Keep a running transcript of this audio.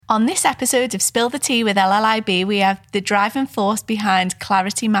On this episode of Spill the Tea with LLIB, we have the driving force behind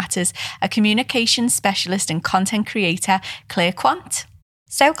Clarity Matters, a communications specialist and content creator, Claire Quant.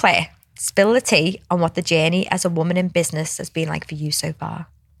 So Claire, spill the tea on what the journey as a woman in business has been like for you so far.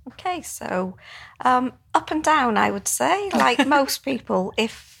 Okay, so up and down, I would say, like most people,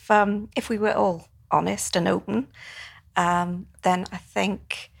 if we were all honest and open, then I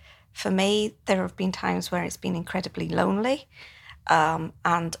think for me, there have been times where it's been incredibly lonely.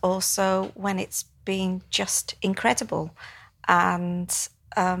 And also when it's been just incredible. And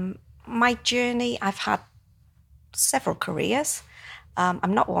my journey, I've had several careers.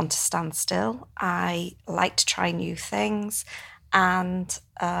 I'm not one to stand still. I like to try new things. And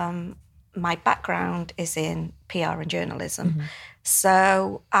my background is in PR and journalism. Mm-hmm.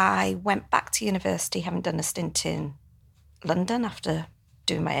 So I went back to university, having done a stint in London after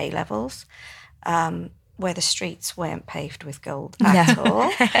doing my A-levels. Where the streets weren't paved with gold at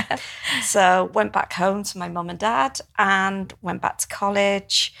all. So went back home to my mum and dad and went back to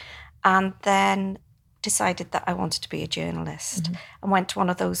college and then decided that I wanted to be a journalist and went to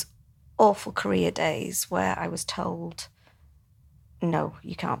one of those awful career days where I was told, no,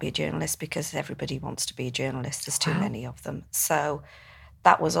 you can't be a journalist because everybody wants to be a journalist. There's too many of them. So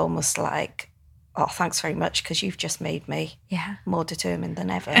that was almost like, oh, thanks very much, because you've just made me more determined than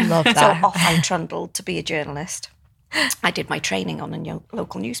ever. I love that. So off I trundled to be a journalist. I did my training on a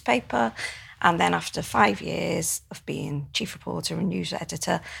local newspaper, and then after 5 years of being chief reporter and news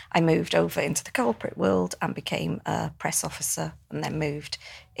editor, I moved over into the corporate world and became a press officer, and then moved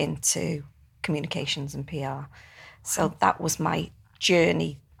into communications and PR. So that was my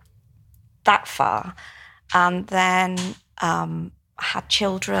journey that far. And then had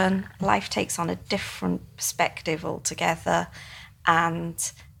children, life takes on a different perspective altogether.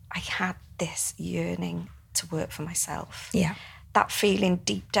 And I had this yearning to work for myself. Yeah. That feeling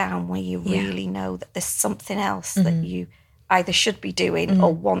deep down where you really know that there's something else that you either should be doing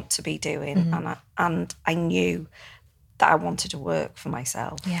or want to be doing. And I knew that I wanted to work for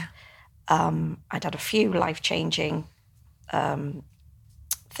myself. Yeah. I'd had a few life-changing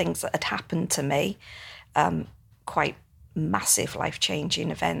things that had happened to me, quite massive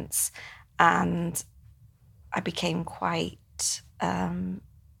life-changing events, and I became quite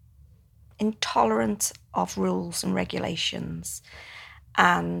intolerant of rules and regulations,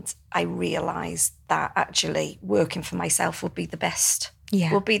 and I realised that actually working for myself would be the best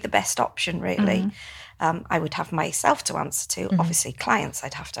option, really. I would have myself to answer to, obviously clients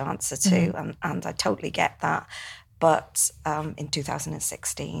I'd have to answer to, and I totally get that. But in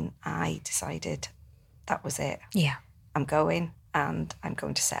 2016, I decided that was it. Yeah. I'm going, and I'm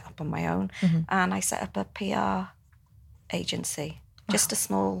going to set up on my own. And I set up a PR agency, just a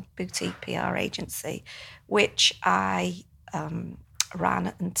small boutique PR agency, which I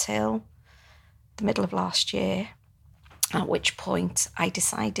ran until the middle of last year, at which point I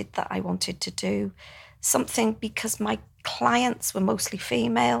decided that I wanted to do something because my clients were mostly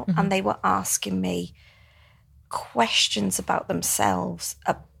female and they were asking me questions about themselves,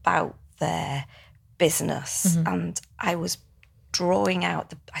 about their business, and I was drawing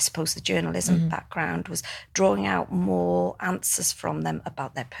out the journalism background was drawing out more answers from them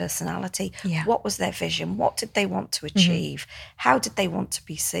about their personality. What was their vision? What did they want to achieve? How did they want to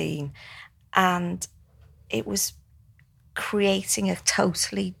be seen? And it was creating a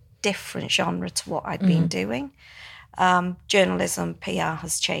totally different genre to what I'd been doing. Journalism, PR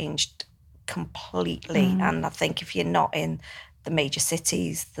has changed completely, and I think if you're not in the major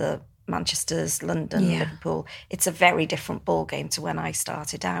cities, the Manchester's, London, Liverpool, it's a very different ballgame to when I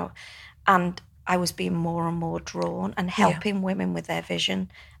started out. And I was being more and more drawn and helping women with their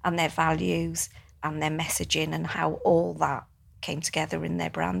vision and their values and their messaging and how all that came together in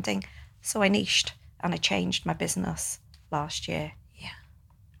their branding. So I niched and I changed my business last year. Yeah.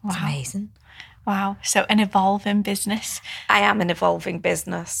 That's amazing. Wow. So an evolving business. I am an evolving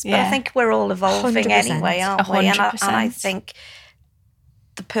business. But I think we're all evolving 100%. Anyway, aren't we? And I think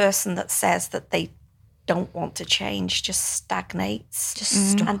the person that says that they don't want to change just stagnates,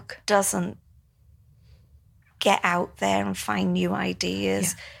 just stuck, and doesn't get out there and find new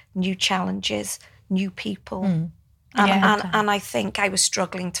ideas, new challenges, new people. And I think I was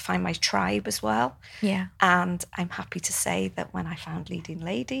struggling to find my tribe as well. Yeah. And I'm happy to say that when I found Leading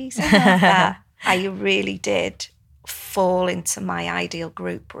Ladies, that I really did fall into my ideal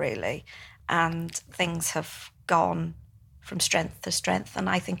group, really. And things have gone from strength to strength, and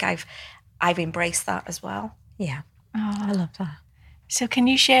I think I've embraced that as well. Yeah. Oh, I love that. So can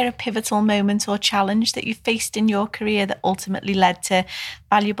you share a pivotal moment or challenge that you faced in your career that ultimately led to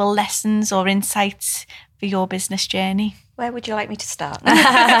valuable lessons or insights for your business journey? Where would you like me to start?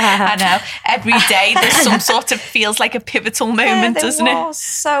 I know. Every day there's some sort of, feels like a pivotal moment, doesn't it?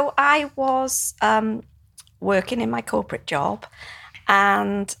 So I was working in my corporate job,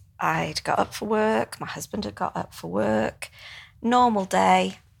 and I'd got up for work. My husband had got up for work. Normal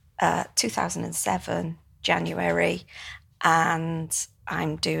day, 2007, January, and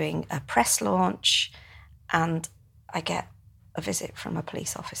I'm doing a press launch, and I get a visit from a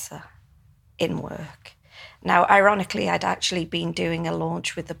police officer in work. Now, ironically, I'd actually been doing a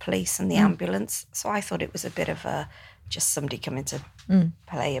launch with the police and the ambulance, so I thought it was a bit of just somebody coming to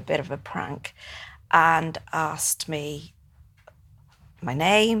play a bit of a prank, and asked me my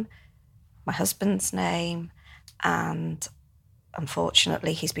name, my husband's name, and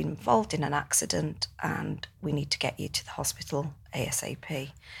unfortunately, he's been involved in an accident and we need to get you to the hospital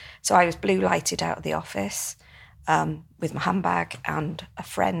ASAP. So I was blue lighted out of the office with my handbag and a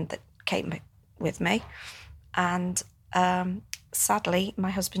friend that came with me. And sadly, my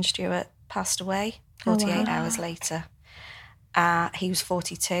husband Stuart passed away 48 hours later. He was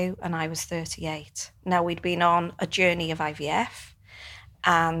 42 and I was 38. Now, we'd been on a journey of IVF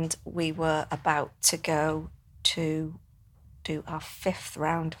and we were about to go to do our 5th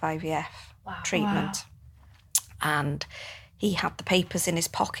round of IVF treatment. And he had the papers in his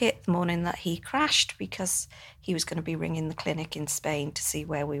pocket the morning that he crashed because he was going to be ringing the clinic in Spain to see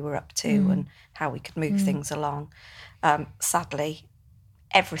where we were up to and how we could move things along. Sadly,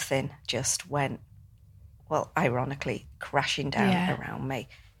 everything just went, well, ironically, crashing down around me.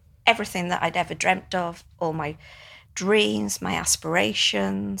 Everything that I'd ever dreamt of, all my dreams, my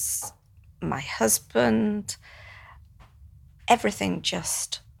aspirations, my husband, everything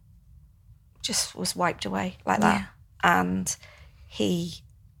just was wiped away like that. And he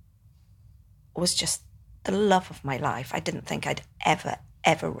was just the love of my life. I didn't think I'd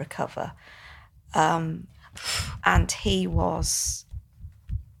ever recover. And he was,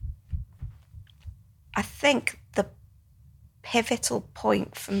 I think, the pivotal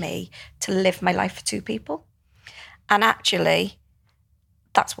point for me to live my life for 2 people. And actually,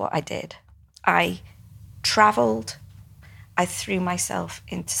 that's what I did. I travelled. I threw myself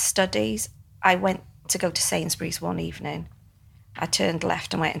into studies. I went to go to Sainsbury's one evening. I turned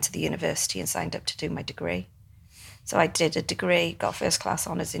left and went into the university and signed up to do my degree. So I did a degree, got first class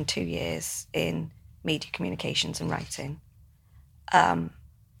honours in 2 years in media communications and writing.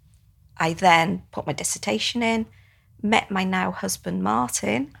 I then put my dissertation in, met my now husband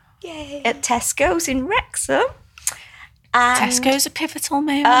Martin at Tesco's in Wrexham. And Tesco's a pivotal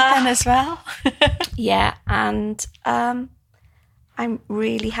moment then as well. Yeah, and I'm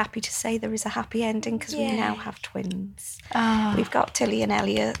really happy to say there is a happy ending because we now have twins. Oh. We've got Tilly and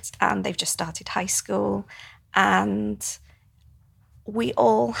Elliot, and they've just started high school. And we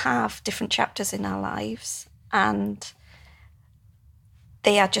all have different chapters in our lives, and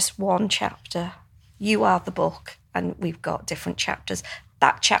they are just one chapter. You are the book, and we've got different chapters.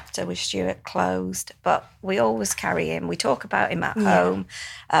 That chapter with Stuart closed, but we always carry him. We talk about him at home.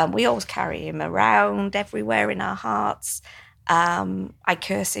 We always carry him around everywhere in our hearts. I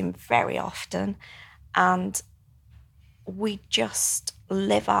curse him very often, and we just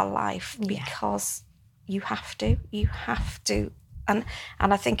live our life because you have to. And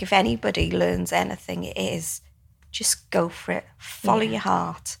I think if anybody learns anything, it is just go for it. Follow your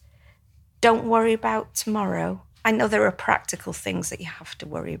heart. Don't worry about tomorrow. I know there are practical things that you have to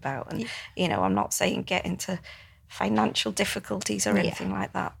worry about. And, I'm not saying get into financial difficulties or anything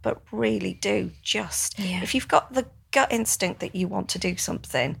like that, but really do just, if you've got the gut instinct that you want to do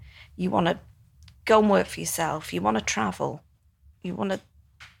something, you want to go and work for yourself, you want to travel, you want to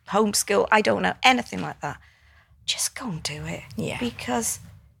homeschool, I don't know, anything like that, just go and do it. Yeah. Because,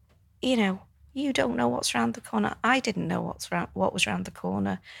 you don't know what's around the corner. I didn't know what was around the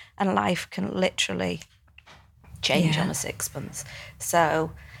corner, and life can literally change on a sixpence.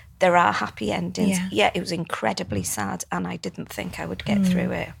 So there are happy endings. Yeah, it was incredibly sad, and I didn't think I would get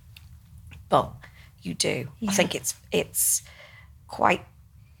through it. But you do. I think it's quite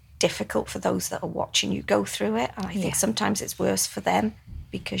difficult for those that are watching you go through it, and I think sometimes it's worse for them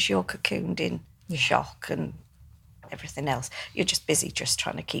because you're cocooned in shock and everything else. You're just busy just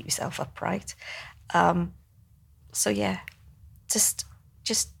trying to keep yourself upright. Just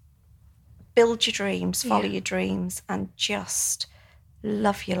build your dreams, follow your dreams, and just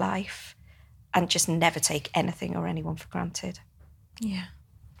love your life, and just never take anything or anyone for granted. Yeah.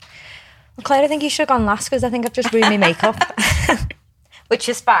 Well, Claire, I think you should have gone last because I think I've just ruined my makeup. Which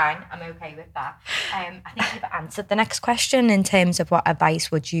is fine. I'm okay with that. I think you've answered the next question in terms of what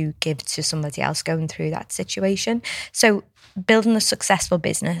advice would you give to somebody else going through that situation. So building a successful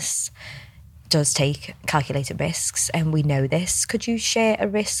business, does take calculated risks, and we know this. Could you share a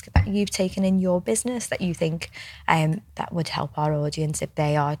risk that you've taken in your business that you think that would help our audience if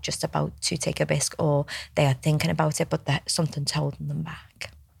they are just about to take a risk, or they are thinking about it but that something's holding them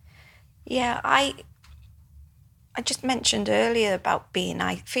back? Yeah, I just mentioned earlier about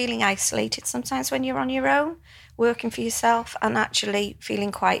feeling isolated sometimes when you're on your own, working for yourself, and actually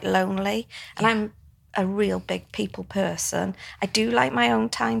feeling quite lonely. And I'm a real big people person. I do like my own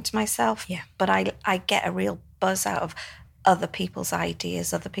time to myself, but I get a real buzz out of other people's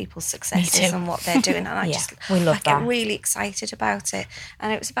ideas, other people's successes and what they're doing. And I get really excited about it.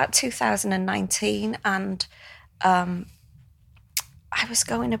 And it was about 2019, and I was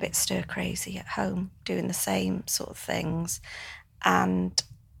going a bit stir crazy at home, doing the same sort of things. And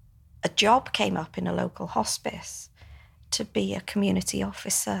a job came up in a local hospice to be a community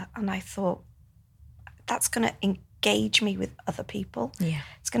officer. And I thought, that's going to engage me with other people. Yeah,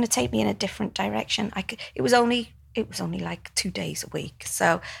 it's going to take me in a different direction. It was only like 2 days a week,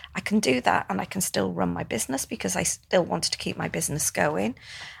 so I can do that, and I can still run my business because I still wanted to keep my business going.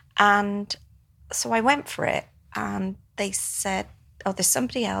 And so I went for it, and they said, "Oh, there's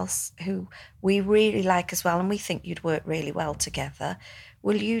somebody else who we really like as well, and we think you'd work really well together.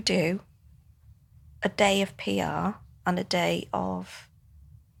 Will you do a day of PR and a day of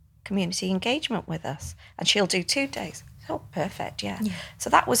community engagement with us?" And she'll do 2 days. Oh, perfect, yeah. So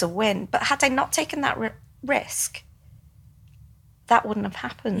that was a win. But had I not taken that risk, that wouldn't have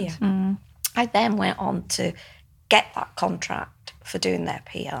happened. Yeah. Mm. I then went on to get that contract for doing their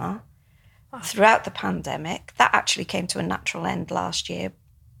PR throughout the pandemic. That actually came to a natural end last year.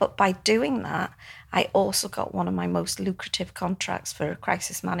 But by doing that, I also got one of my most lucrative contracts for a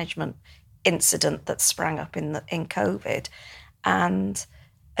crisis management incident that sprang up in COVID. And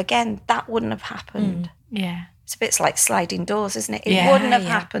again, that wouldn't have happened. Yeah. It's a bit like sliding doors, isn't it? It wouldn't have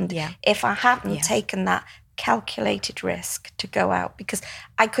happened if I hadn't taken that calculated risk to go out, because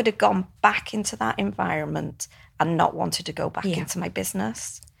I could have gone back into that environment and not wanted to go back into my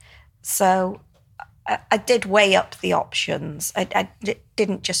business. So I did weigh up the options. I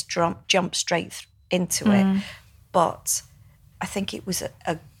didn't just jump straight into it, but I think it was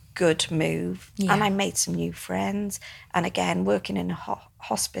a good move, and I made some new friends. And again, working in a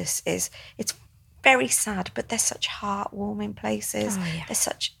hospice it's very sad, but they're such heartwarming places. They're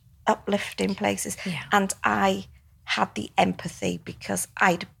such uplifting places. And I had the empathy because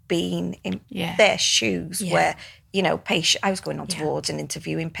I'd been in their shoes where, you know, I was going on to wards and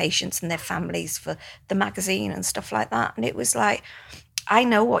interviewing patients and their families for the magazine and stuff like that. And it was like, I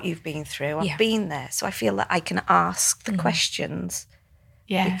know what you've been through. I've been there. So I feel that I can ask the questions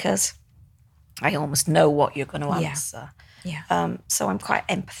because I almost know what you're going to answer. So I'm quite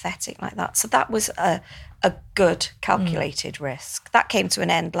empathetic like that. So that was a good calculated risk. That came to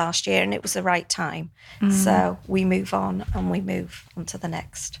an end last year, and it was the right time. So we move on, and we move on to the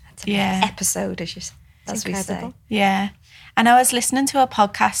next episode, as we say. Yeah. And I was listening to a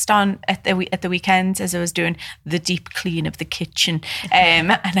podcast at the weekend as I was doing the deep clean of the kitchen.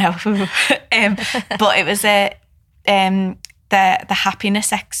 But it was the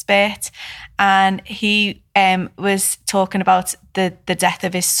happiness expert, and he was talking about the death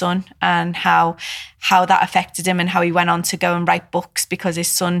of his son and how that affected him, and how he went on to go and write books because his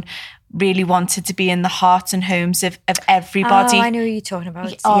son really wanted to be in the hearts and homes of everybody. Oh, I know who you're talking about.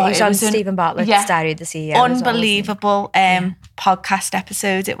 He was on Stephen Bartlett's Diary of the CEO. Unbelievable podcast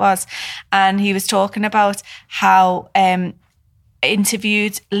episode it was. And he was talking about how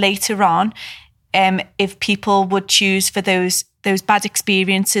interviewed later on, if people would choose for those bad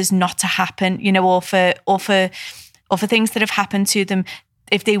experiences not to happen, you know, or for things that have happened to them,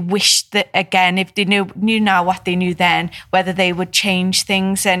 if they wished that again, if they knew now what they knew then, whether they would change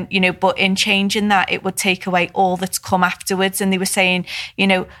things, and, you know, but in changing that, it would take away all that's come afterwards. And they were saying, you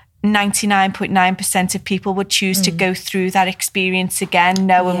know, 99.9% of people would choose to go through that experience again,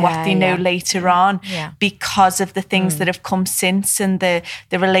 knowing what they know later on, because of the things that have come since, and the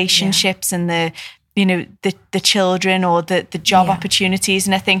relationships and the, you know, the children or the job opportunities.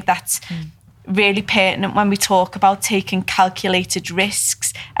 And I think that's really pertinent when we talk about taking calculated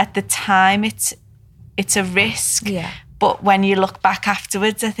risks. At the time, it's a risk, but when you look back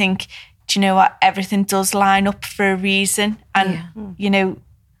afterwards, I think, do you know what, everything does line up for a reason. And you know,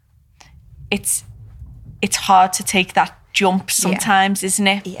 it's hard to take that jump sometimes, isn't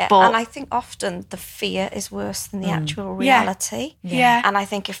it? But, and I think often the fear is worse than the actual reality. And I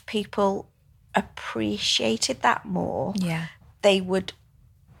think if people appreciated that more, they would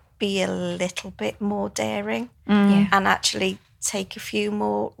be a little bit more daring and actually take a few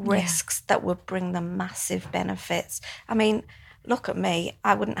more risks that would bring them massive benefits. I mean, look at me,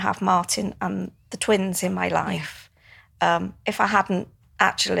 I wouldn't have Martin and the twins in my life. If I hadn't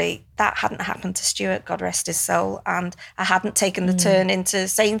that hadn't happened to Stuart, God rest his soul, and I hadn't taken the turn into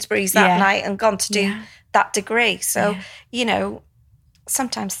Sainsbury's that night and gone to do that degree. So, you know,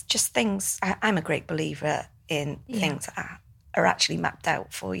 sometimes just things, I'm a great believer in things that are actually mapped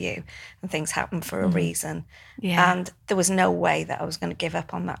out for you, and things happen for a reason. Yeah. And there was no way that I was going to give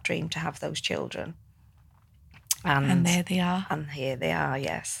up on that dream to have those children. And there they are. And here they are,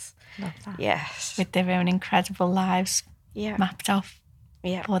 yes. Love that. Yes. With their own incredible lives mapped off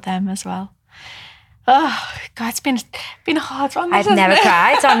for them as well. Oh, God, it's been a hard one. I've never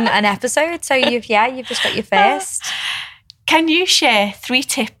cried on an episode, so you've just got your first. Can you share 3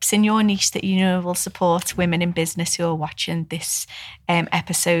 tips in your niche that you know will support women in business who are watching this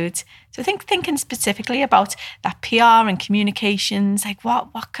episode? So thinking specifically about that PR and communications, like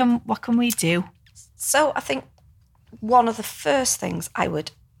what can we do? So I think one of the first things I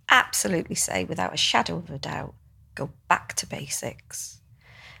would absolutely say, without a shadow of a doubt, go back to basics.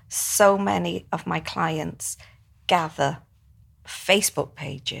 So many of my clients gather Facebook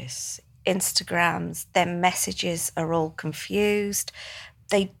pages, Instagrams, their messages are all confused.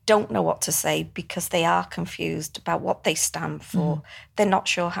 They don't know what to say because they are confused about what they stand for. They're not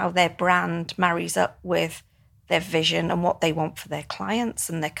sure how their brand marries up with their vision and what they want for their clients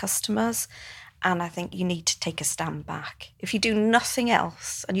and their customers. And I think you need to take a stand back. If you do nothing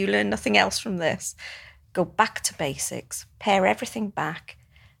else and you learn nothing else from this, go back to basics, pare everything back,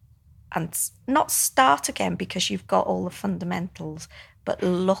 and not start again because you've got all the fundamentals, but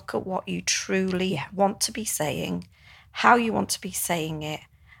look at what you truly want to be saying, how you want to be saying it,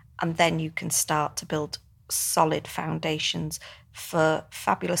 and then you can start to build solid foundations for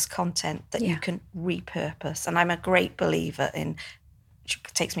fabulous content that you can repurpose. And I'm a great believer in, which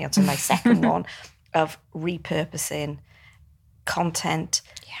takes me on to my second one, of repurposing content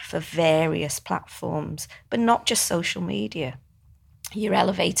for various platforms, but not just social media. Your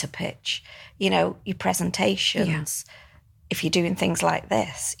elevator pitch, you know, your presentations. If you're doing things like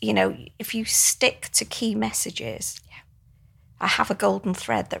this, you know, if you stick to key messages, I have a golden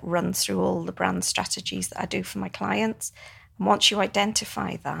thread that runs through all the brand strategies that I do for my clients. And once you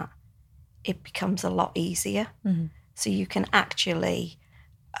identify that, it becomes a lot easier. So you can actually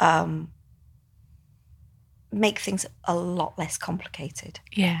make things a lot less complicated.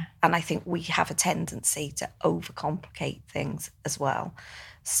 Yeah. And I think we have a tendency to overcomplicate things as well.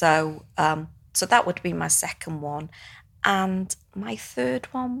 So so that would be my second one. And my third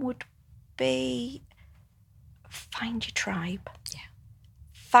one would be find your tribe. Yeah.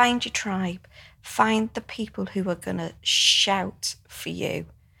 Find your tribe. Find the people who are going to shout for you.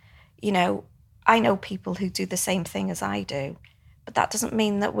 You know, I know people who do the same thing as I do, but that doesn't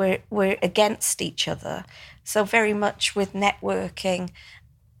mean that we're against each other. So very much with networking,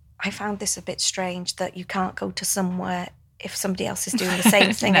 I found this a bit strange that you can't go to somewhere if somebody else is doing the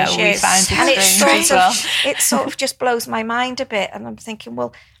same thing as you. And it sort of just blows my mind a bit. And I'm thinking,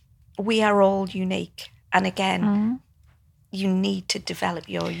 well, we are all unique. And again, you need to develop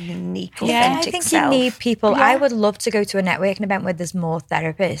your unique, authentic self. I think you need people. I would love to go to a networking event where there's more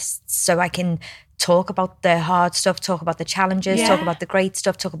therapists so I can talk about the hard stuff, talk about the challenges, talk about the great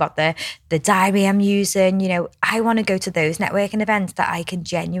stuff, talk about the diary I'm using. You know, I want to go to those networking events that I can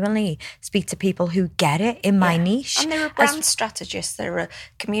genuinely speak to people who get it in my niche. And there are brand strategists, there are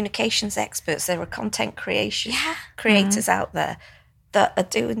communications experts, there are content creators out there that are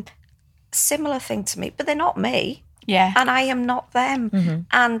doing similar thing to me, but they're not me. Yeah. And I am not them.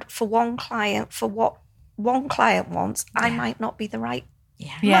 And for one client, for what one client wants, I might not be the right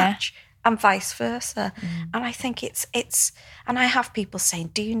match. And vice versa. And I think it's, and I have people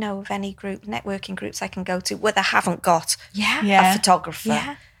saying, do you know of any networking groups I can go to where they haven't got a photographer?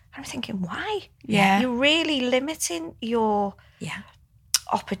 Yeah. I'm thinking, why? Yeah. You're really limiting your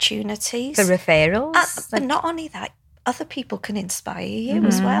opportunities. For referrals. But not only that, other people can inspire you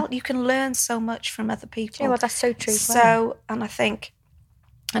as well. You can learn so much from other people. Yeah, well, that's so true. So, and I think,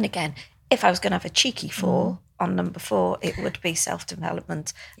 and again, if I was going to have a cheeky fall, on number 4, it would be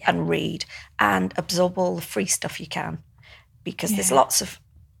self-development and read and absorb all the free stuff you can, because there's lots of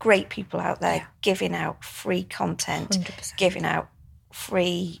great people out there giving out free content, 100%. Giving out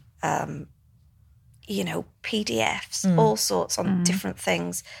free, PDFs, all sorts on different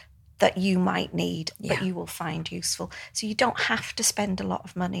things that you might need, but you will find useful. So you don't have to spend a lot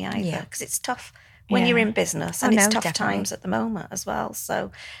of money either, because it's tough when you're in business, and it's tough times at the moment as well.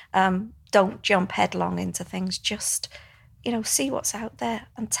 So don't jump headlong into things. Just, see what's out there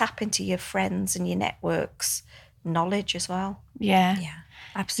and tap into your friends and your networks' knowledge as well. Yeah.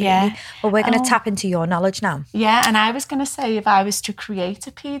 Absolutely. Yeah. Well, we're going to tap into your knowledge now. Yeah, and I was going to say, if I was to create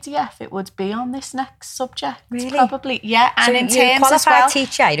a PDF, it would be on this next subject. Really? Probably, yeah. And So in you're a terms qualified as well,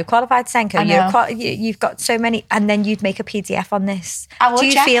 teacher, you're a qualified Senko, I know. you've got so many, and then you'd make a PDF on this. I would, Do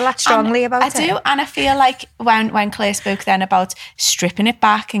you yeah. feel that strongly about it? I do, and I feel like when Claire spoke then about stripping it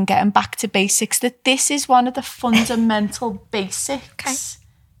back and getting back to basics, that this is one of the fundamental basics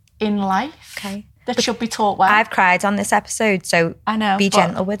in life that should be taught well. I've cried on this episode, so I know, be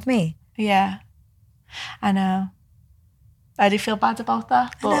gentle with me. Yeah, I know. I do feel bad about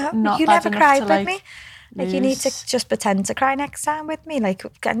that, but not you bad never enough cried to with me. Like, you need to just pretend to cry next time with me. Like,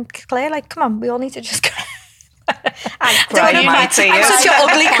 and Claire, like, come on, we all need to just cry. I cry in my tears. I'm such an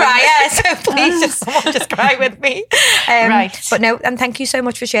ugly crier, so please someone just cry with me. Right. But no, and thank you so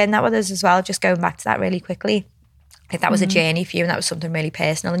much for sharing that with us as well. Just going back to that really quickly. Like, that was a journey for you, and that was something really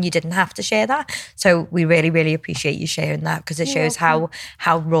personal, and you didn't have to share that. So we really, really appreciate you sharing that, because it shows how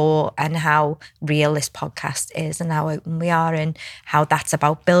raw and how real this podcast is, and how open we are, and how that's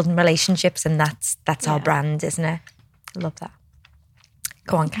about building relationships, and that's our brand, isn't it? I love that.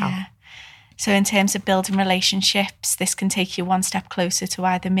 Go on, Cal. Yeah. So in terms of building relationships, this can take you one step closer to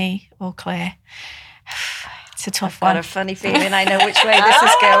either me or Claire. It's a tough one. I've got a funny feeling I know which way this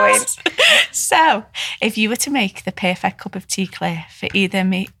is going. So, if you were to make the perfect cup of tea, Claire, for either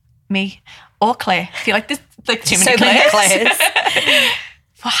me or Claire, I feel like there's like too many Claires.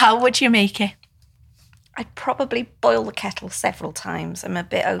 Well, how would you make it? I'd probably boil the kettle several times. I'm a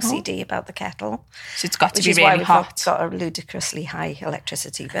bit OCD about the kettle. So it's got to which be is really why we've hot. got a ludicrously high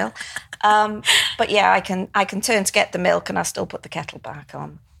electricity bill. But yeah, I can turn to get the milk, and I still put the kettle back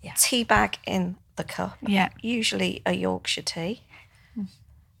on. Yeah. Tea bag in the cup. Yeah. Usually a Yorkshire tea.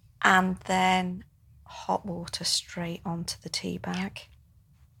 And then hot water straight onto the tea bag.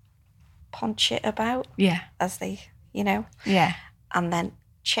 Punch it about. Yeah. As they, you know. Yeah. And then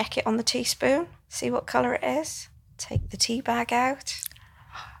check it on the teaspoon. See what colour it is. Take the tea bag out.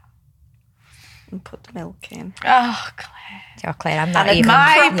 And put the milk in. Oh, Claire. Oh, Claire, I'm not And even.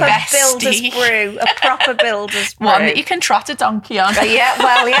 my a proper bestie. builder's brew. A proper builder's brew. One that you can trot a donkey on. Yeah,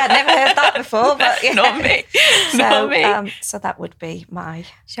 well, yeah, never heard that before, but yeah. Not me. Not me. So that would be my...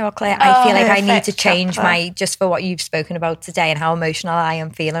 So, Claire, I feel like I need to perfect change cuppa. just for what you've spoken about today and how emotional I am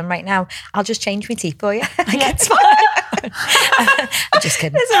feeling right now, I'll just change my tea for you. It's fine. I'm just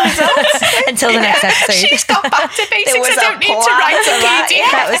kidding. Until the next episode. She's got back to basics. was I don't a need to plan write for a that,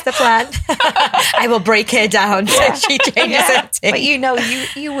 PDF. That was the plan. I will break her down so she changes her tea. But you know,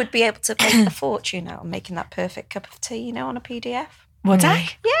 you would be able to make a fortune out of making that perfect cup of tea, you know, on a PDF. Would I?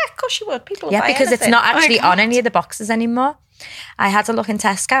 Yeah, of course you would. People will Yeah, buy because it's anything. not actually God. on any of the boxes anymore. I had to look in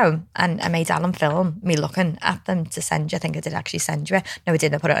Tesco, and I made Alan film me looking at them to send you. I think I did actually send you it. No, I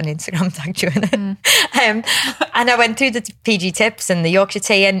didn't. I put it on Instagram, tagged you in it. And I went through the PG tips and the Yorkshire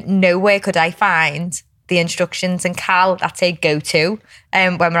tea, and nowhere could I find the instructions. And Cal, that's a go-to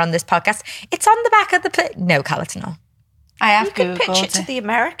when we're on this podcast. It's on the back of the... No, Cal, it's not. I have You could pitch Googled it to it. the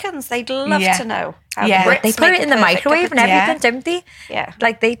Americans. They'd love Yeah. to know how Yeah. the Brits They put make it a in the perfect microwave cup and of tea. everything, don't they? Yeah.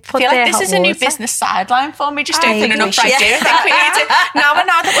 Like they I put feel their like this hot is a new water. business sideline for me, just I opening think up we should. right there. I think we need to, now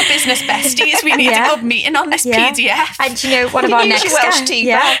that we're business besties, we need Yeah. a good meeting on this PDF. And you know, one of You our can use next your Welsh guests, tea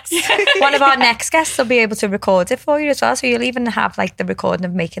bags. one of our next guests will be able to record it for you as well. So you'll even have like the recording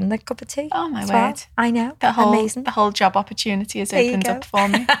of making the cup of tea. Oh, my as well. word. I know, The whole job opportunity has There you opened go. up for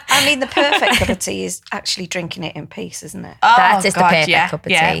me. I mean, the perfect cup of tea is actually drinking it in peace, isn't it? That is the perfect yeah, cup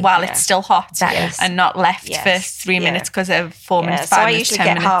of yeah. tea. While Yeah. it's still hot That is. and not left Yes. for 3 Yeah. minutes because of 4 minutes, So 5 I minutes, usually 10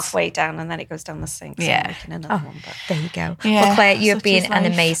 get minutes. halfway down and then it goes down the sink. So Yeah. I'm making another one. But There you go. Yeah, Well, Claire, you have such been is an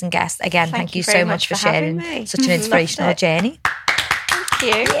life. amazing guest. Again, thank you very so much much for for having sharing me. such an Loved inspirational it. journey. thank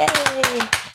you. Yay.